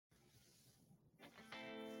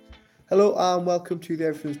Hello and welcome to the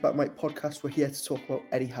Everything's Back Mike podcast. We're here to talk about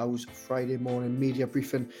Eddie Howe's Friday morning media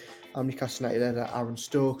briefing. I'm Newcastle United editor Aaron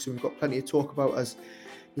Stokes, and we've got plenty to talk about as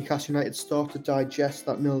Newcastle United start to digest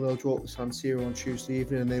that 0-0 draw at the San Siro on Tuesday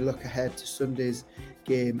evening, and they look ahead to Sunday's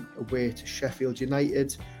game away to Sheffield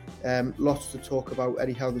United. Lots to talk about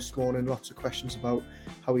Eddie Howe this morning, lots of questions about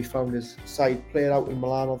how he found his side playing out in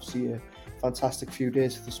Milan. Obviously a fantastic few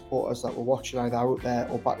days for the supporters that were watching either out there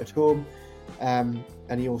or back at home.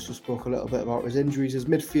 And he also spoke a little bit about his injuries, his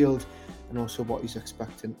midfield, and also what he's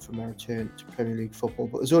expecting from a return to Premier League football.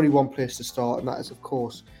 But there's only one place to start, and that is, of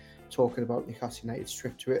course, talking about Newcastle United's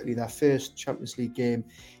trip to Italy, their first Champions League game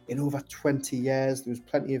in over 20 years. There was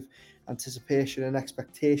plenty of anticipation and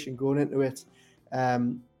expectation going into it.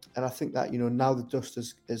 And I think that, now the dust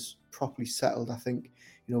is properly settled. I think,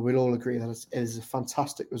 we'll all agree that it is a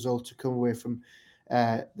fantastic result to come away from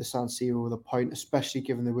the San Siro with a point, especially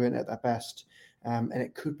given they weren't at their best. And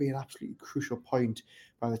it could be an absolutely crucial point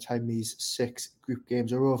by the time these 6 group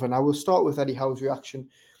games are over. Now, we'll start with Eddie Howe's reaction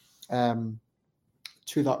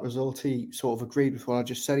to that result. He sort of agreed with what I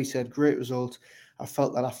just said. He said, great result. I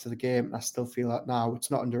felt that after the game, and I still feel that now. It's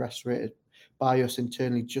not underestimated by us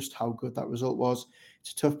internally just how good that result was.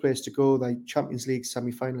 It's a tough place to go. They Champions League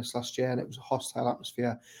semi-finalists last year, and it was a hostile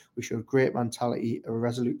atmosphere. We showed great mentality, a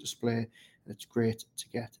resolute display, and it's great to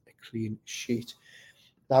get a clean sheet.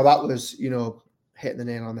 Now, that was, hitting the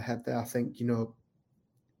nail on the head there. I think,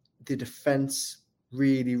 the defence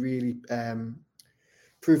really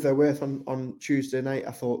proved their worth on Tuesday night.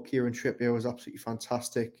 I thought Kieran Trippier was absolutely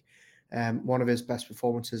fantastic. One of his best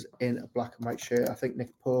performances in a black and white shirt. I think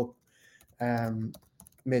Nick Pope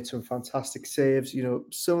made some fantastic saves.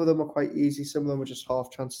 Some of them were quite easy. Some of them were just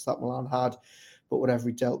half chances that Milan had. But whatever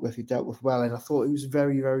he dealt with well. And I thought he was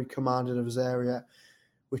very commanding of his area,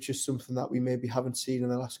 which is something that we maybe haven't seen in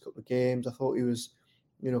the last couple of games. I thought he was,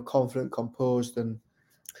 confident, composed, and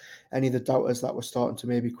any of the doubters that were starting to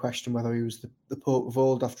maybe question whether he was the Pope of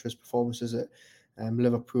old after his performances at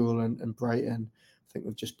Liverpool and Brighton, I think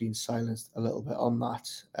we've just been silenced a little bit on that.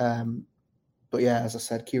 But yeah, as I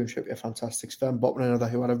said, Kieran Trippier, fantastic. Sven Botman, another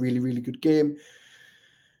who had a really good game.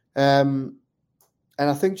 And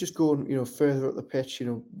I think just going, further up the pitch,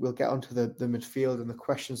 we'll get onto the midfield and the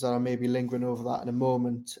questions that are maybe lingering over that in a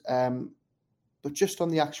moment. But just on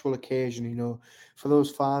the actual occasion, for those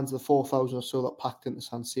fans, the 4,000 or so that packed into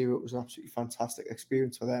San Siro, it was an absolutely fantastic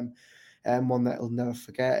experience for them, and one that they'll never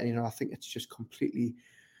forget. And, I think it's just completely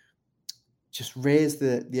just raised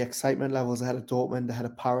the excitement levels ahead of Dortmund, ahead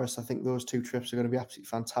of Paris. I think those 2 trips are going to be absolutely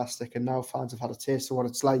fantastic. And now fans have had a taste of what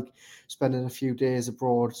it's like spending a few days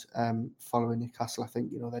abroad following Newcastle. I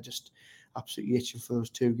think, they're just absolutely itching for those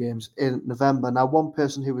 2 games in November. Now, one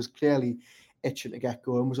person who was clearly itching to get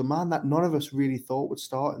going was a man that none of us really thought would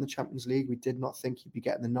start in the Champions League. We did not think he'd be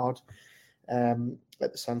getting the nod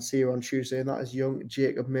at the San Siro on Tuesday, and that is young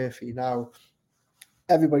Jacob Murphy. Now,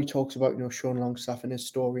 everybody talks about, Sean Longstaff and his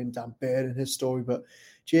story and Dan Baird and his story, but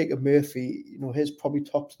Jacob Murphy, his probably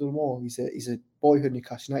tops them all. He's a boyhood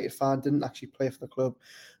Newcastle United fan, didn't actually play for the club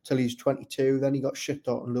until he was 22. Then he got shipped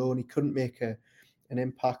out on loan. He couldn't make an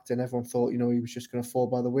impact, and everyone thought, he was just going to fall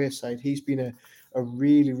by the wayside. He's been a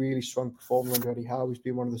really strong performer under Eddie Howe. He's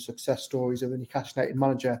been one of the success stories of the Newcastle United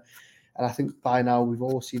manager. And I think by now we've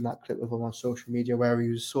all seen that clip of him on social media where he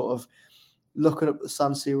was sort of looking up the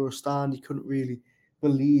San Siro stand. He couldn't really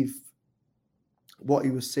believe what he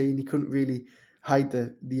was seeing. He couldn't really hide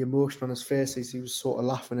the emotion on his face as he was sort of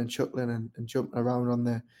laughing and chuckling and jumping around on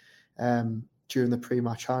the during the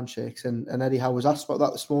pre-match handshakes. And Eddie Howe was asked about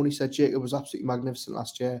that this morning. He said Jacob was absolutely magnificent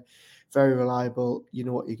last year, very reliable. You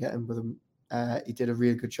know what you're getting with him. He did a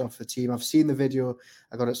really good job for the team. I've seen the video.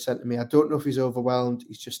 I got it sent to me. I don't know if he's overwhelmed.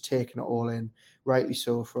 He's just taking it all in, rightly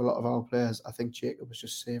so for a lot of our players. I think Jacob was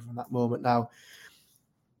just savouring that moment. Now,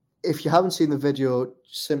 if you haven't seen the video,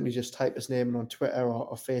 simply just type his name in on Twitter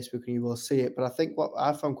or Facebook and you will see it. But I think what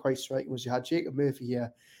I found quite striking was you had Jacob Murphy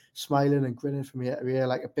here smiling and grinning from ear to ear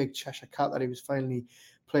like a big Cheshire cat that he was finally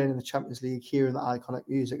playing in the Champions League, hearing the iconic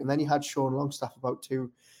music. And then you had Sean Longstaff about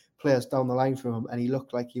 2 players down the line from him, and he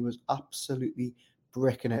looked like he was absolutely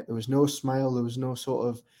bricking it. There was no smile. There was no sort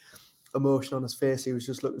of emotion on his face. He was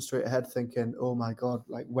just looking straight ahead thinking, oh my God,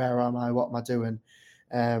 like, where am I? What am I doing?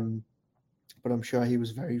 But I'm sure he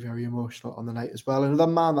was very emotional on the night as well. Another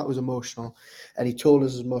man that was emotional, and he told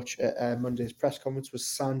us as much at Monday's press conference, was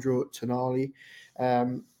Sandro Tonali.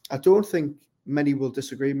 I don't think many will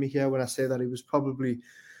disagree with me here when I say that he was probably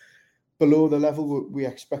below the level we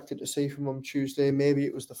expected to see from him Tuesday. Maybe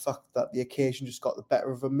it was the fact that the occasion just got the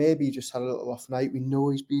better of him. Maybe he just had a little off night. We know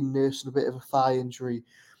he's been nursing a bit of a thigh injury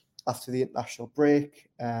after the international break.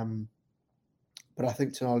 but I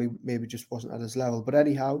think Tonali maybe just wasn't at his level. But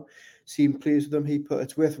anyhow, seemed pleased with him.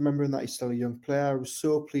 It's worth remembering that he's still a young player. I was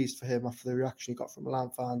so pleased for him after the reaction he got from Milan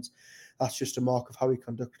fans. That's just a mark of how he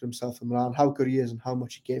conducted himself in Milan, how good he is, and how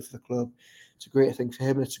much he gave for the club. It's a great thing for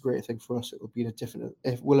him, and it's a great thing for us.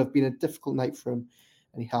 It will have been a difficult night for him,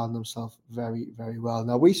 and he handled himself very, very well.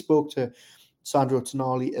 Now, we spoke to Sandro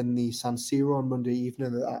Tonali in the San Siro on Monday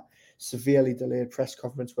evening at that severely delayed press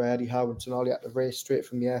conference where Eddie Howe and Tonali had to race straight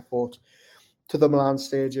from the airport to the Milan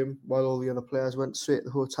stadium while all the other players went straight to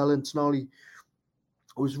the hotel. And Tonali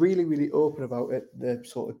was really, really open about it, the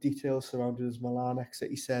sort of details surrounding his Milan exit.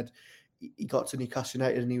 He said he got to Newcastle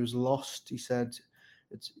United and he was lost. He said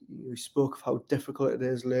he spoke of how difficult it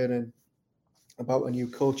is learning about a new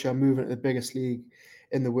culture, moving to the biggest league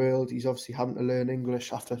in the world. He's obviously having to learn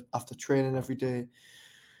English after training every day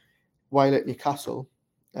while at Newcastle.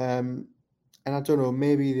 And I don't know,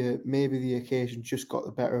 maybe the occasion just got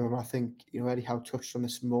the better of him. I think, Eddie Howe touched on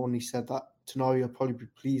this morning. He said that Tonali will probably be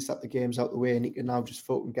pleased that the game's out the way and he can now just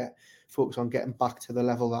focus on getting back to the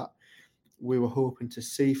level that we were hoping to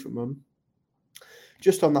see from him.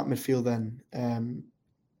 Just on that midfield then,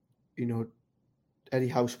 Eddie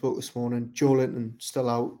Howe spoke this morning. Joelinton still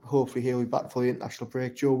out. Hopefully he'll be back for the international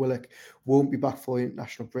break. Joe Willock won't be back for the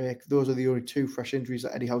international break. Those are the only two fresh injuries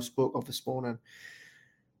that Eddie Howe spoke of this morning.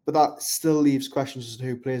 But that still leaves questions as to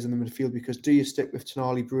who plays in the midfield, because do you stick with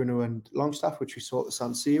Tonali, Bruno and Longstaff, which we saw at the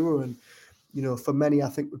San Siro, and for many I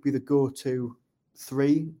think would be the go-to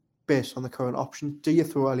three based on the current option. Do you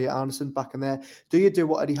throw Elliot Anderson back in there? Do you do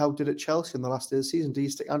what Eddie Howe did at Chelsea in the last day of the season? Do you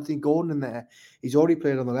stick Anthony Gordon in there? He's already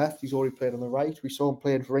played on the left, he's already played on the right. We saw him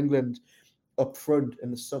playing for England up front in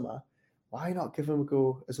the summer. Why not give him a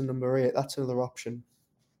go as a number 8? That's another option.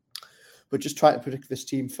 But just trying to predict this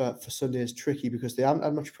team for Sunday is tricky because they haven't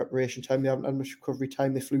had much preparation time. They haven't had much recovery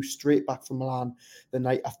time. They flew straight back from Milan the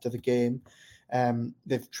night after the game.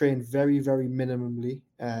 They've trained very, very minimally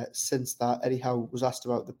since that. Eddie Howe was asked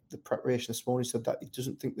about the preparation this morning. He said that he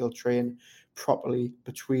doesn't think they'll train properly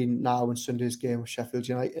between now and Sunday's game with Sheffield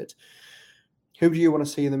United. Who do you want to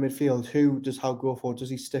see in the midfield? Who does Howe go for? Does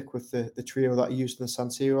he stick with the trio that he used in the San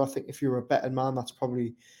Siro? I think if you're a betting man, that's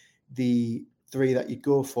probably the 3 that you'd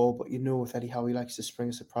go for, but with Eddie Howe, he likes to spring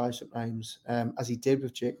a surprise sometimes, as he did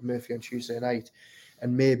with Jacob Murphy on Tuesday night,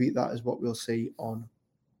 and maybe that is what we'll see on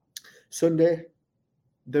Sunday.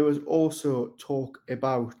 There was also talk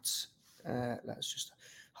about, let's just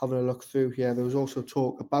have a look through here, there was also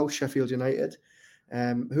talk about Sheffield United,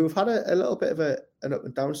 who have had a little bit of an up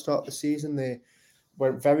and down start the season. They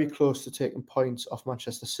went very close to taking points off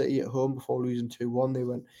Manchester City at home before losing 2-1. They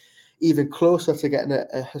went even closer to getting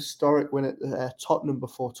a historic win at Tottenham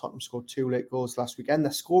before Tottenham scored 2 late goals last weekend.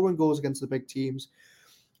 They're scoring goals against the big teams,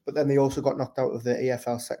 but then they also got knocked out of the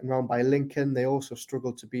EFL second round by Lincoln. They also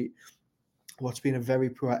struggled to beat what's been a very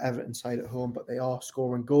poor Everton side at home, but they are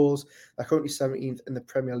scoring goals. They're currently 17th in the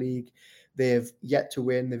Premier League. They've yet to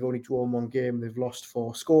win. They've only drawn 1 game. They've lost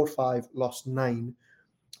 4, scored 5, lost 9.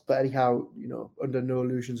 But anyhow, under no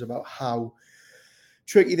illusions about how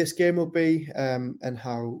tricky this game will be, and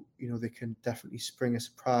how they can definitely spring a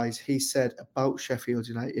surprise. He said about Sheffield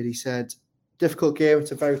United, he said, difficult game,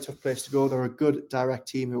 it's a very tough place to go. They're a good direct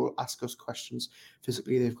team who will ask us questions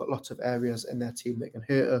physically. They've got lots of areas in their team that can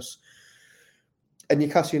hurt us. And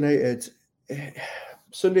Newcastle United,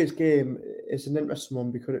 Sunday's game is an interesting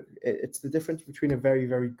one because it's the difference between a very,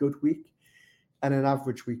 very good week and an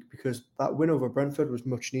average week, because that win over Brentford was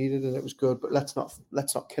much needed and it was good, but let's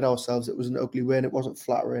not kid ourselves. It was an ugly win. It wasn't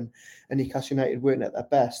flattering, and Newcastle United weren't at their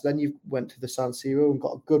best. Then you went to the San Siro and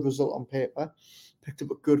got a good result on paper, picked up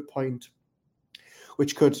a good point,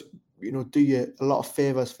 which could do you a lot of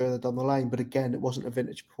favours further down the line. But again, it wasn't a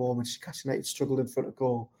vintage performance. Newcastle United struggled in front of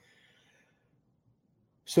goal.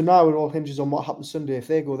 So now it all hinges on what happens Sunday. If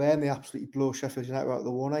they go there and they absolutely blow Sheffield United out of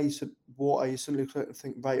the water, you suddenly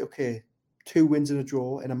think, right, okay, 2 wins and a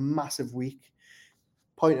draw in a massive week,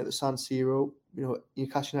 point at the San Siro,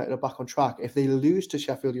 Newcastle United are back on track. If they lose to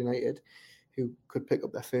Sheffield United, who could pick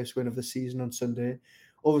up their first win of the season on Sunday,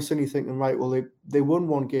 all of a sudden you're thinking, right, well, they won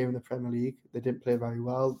 1 game in the Premier League. They didn't play very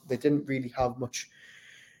well. They didn't really have much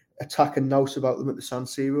attack and nous about them at the San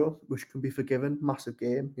Siro, which can be forgiven. Massive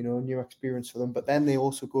game, new experience for them. But then they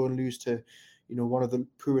also go and lose to, one of the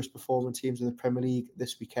poorest performing teams in the Premier League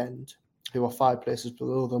this weekend, who are 5 places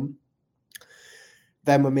below them.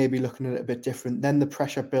 Then we're maybe looking at it a bit different. Then the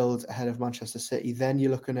pressure builds ahead of Manchester City. Then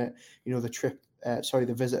you're looking at,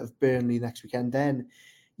 the visit of Burnley next weekend. Then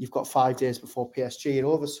you've got 5 days before PSG, and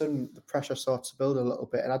all of a sudden the pressure starts to build a little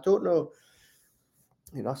bit. And I don't know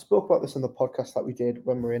I spoke about this on the podcast that we did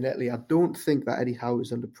when we were in Italy. I don't think that Eddie Howe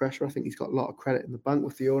is under pressure. I think he's got a lot of credit in the bank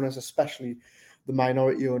with the owners, especially the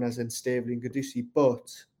minority owners in Staveley and Godusi.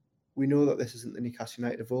 But we know that this isn't the Newcastle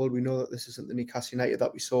United of old. We know that this isn't the Newcastle United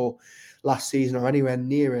that we saw last season or anywhere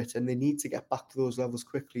near it. And they need to get back to those levels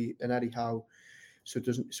quickly in Eddie Howe, so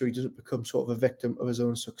he doesn't become sort of a victim of his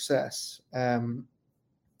own success.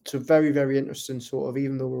 So very, very interesting sort of,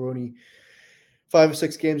 even though we're only 5 or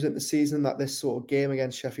 6 games into the season, that this sort of game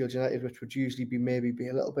against Sheffield United, which would usually be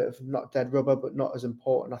a little bit of not dead rubber, but not as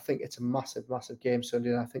important. I think it's a massive, massive game Sunday,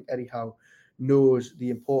 and I think Eddie Howe knows the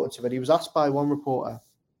importance of it. He was asked by one reporter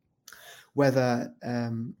whether,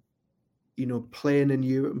 playing in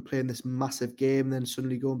Europe and playing this massive game, then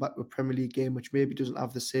suddenly going back to a Premier League game, which maybe doesn't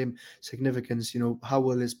have the same significance, how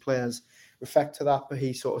will his players reflect to that? But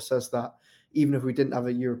he sort of says that even if we didn't have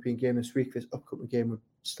a European game this week, this upcoming game would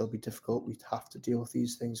still be difficult. We'd have to deal with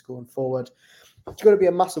these things going forward. It's going to be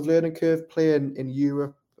a massive learning curve playing in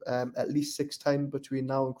Europe at least 6 times between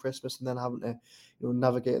now and Christmas, and then having to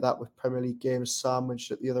navigate that with Premier League games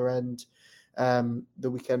sandwiched at the other end the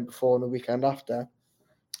weekend before and the weekend after.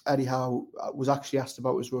 Eddie Howe was actually asked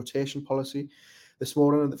about his rotation policy this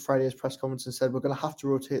morning at Friday's press conference and said, we're going to have to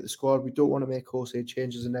rotate the squad. We don't want to make wholesale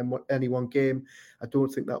changes in any one game. I don't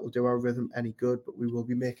think that will do our rhythm any good, but we will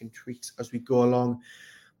be making tweaks as we go along,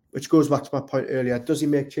 which goes back to my point earlier. Does he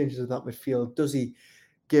make changes in that midfield? Does he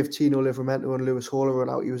give Tino Livramento and Lewis Hall a run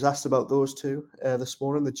out? He was asked about those two this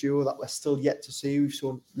morning, the duo that we're still yet to see. We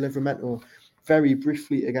saw Livramento very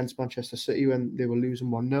briefly against Manchester City when they were losing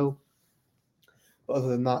 1-0. But other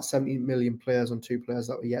than that, 17 million players on 2 players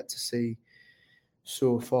that we're yet to see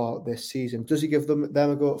so far this season. Does he give them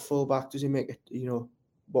a go at full-back? Does he make it,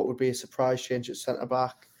 what would be a surprise change at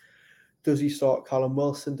centre-back? Does he start Callum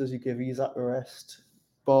Wilson? Does he give Isak a rest?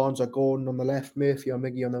 Barnes or Gordon on the left, Murphy or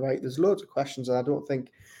Miggy on the right? There's loads of questions, and I don't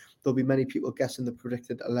think there'll be many people guessing the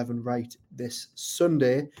predicted 11 right this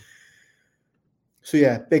Sunday. So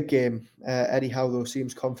yeah, big game. Eddie Howe, though,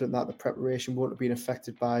 seems confident that the preparation won't have been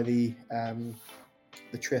affected by the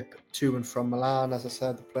trip to and from Milan. As I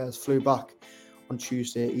said, the players flew back on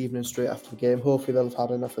Tuesday evening straight after the game. Hopefully they'll have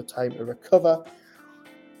had enough of time to recover.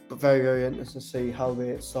 But very, very interesting to see how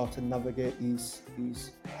they start to navigate these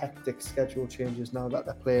hectic schedule changes now that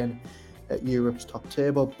they're playing at Europe's top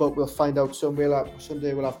table. But we'll find out Sunday.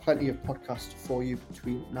 We'll have plenty of podcasts for you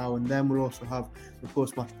between now and then. We'll also have the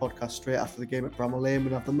post-match podcast straight after the game at Bramall Lane.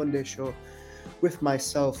 We'll have the Monday show with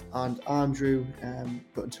myself and Andrew.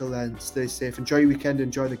 But until then, stay safe, enjoy your weekend,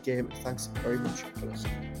 enjoy the game, and thanks very much for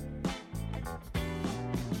listening.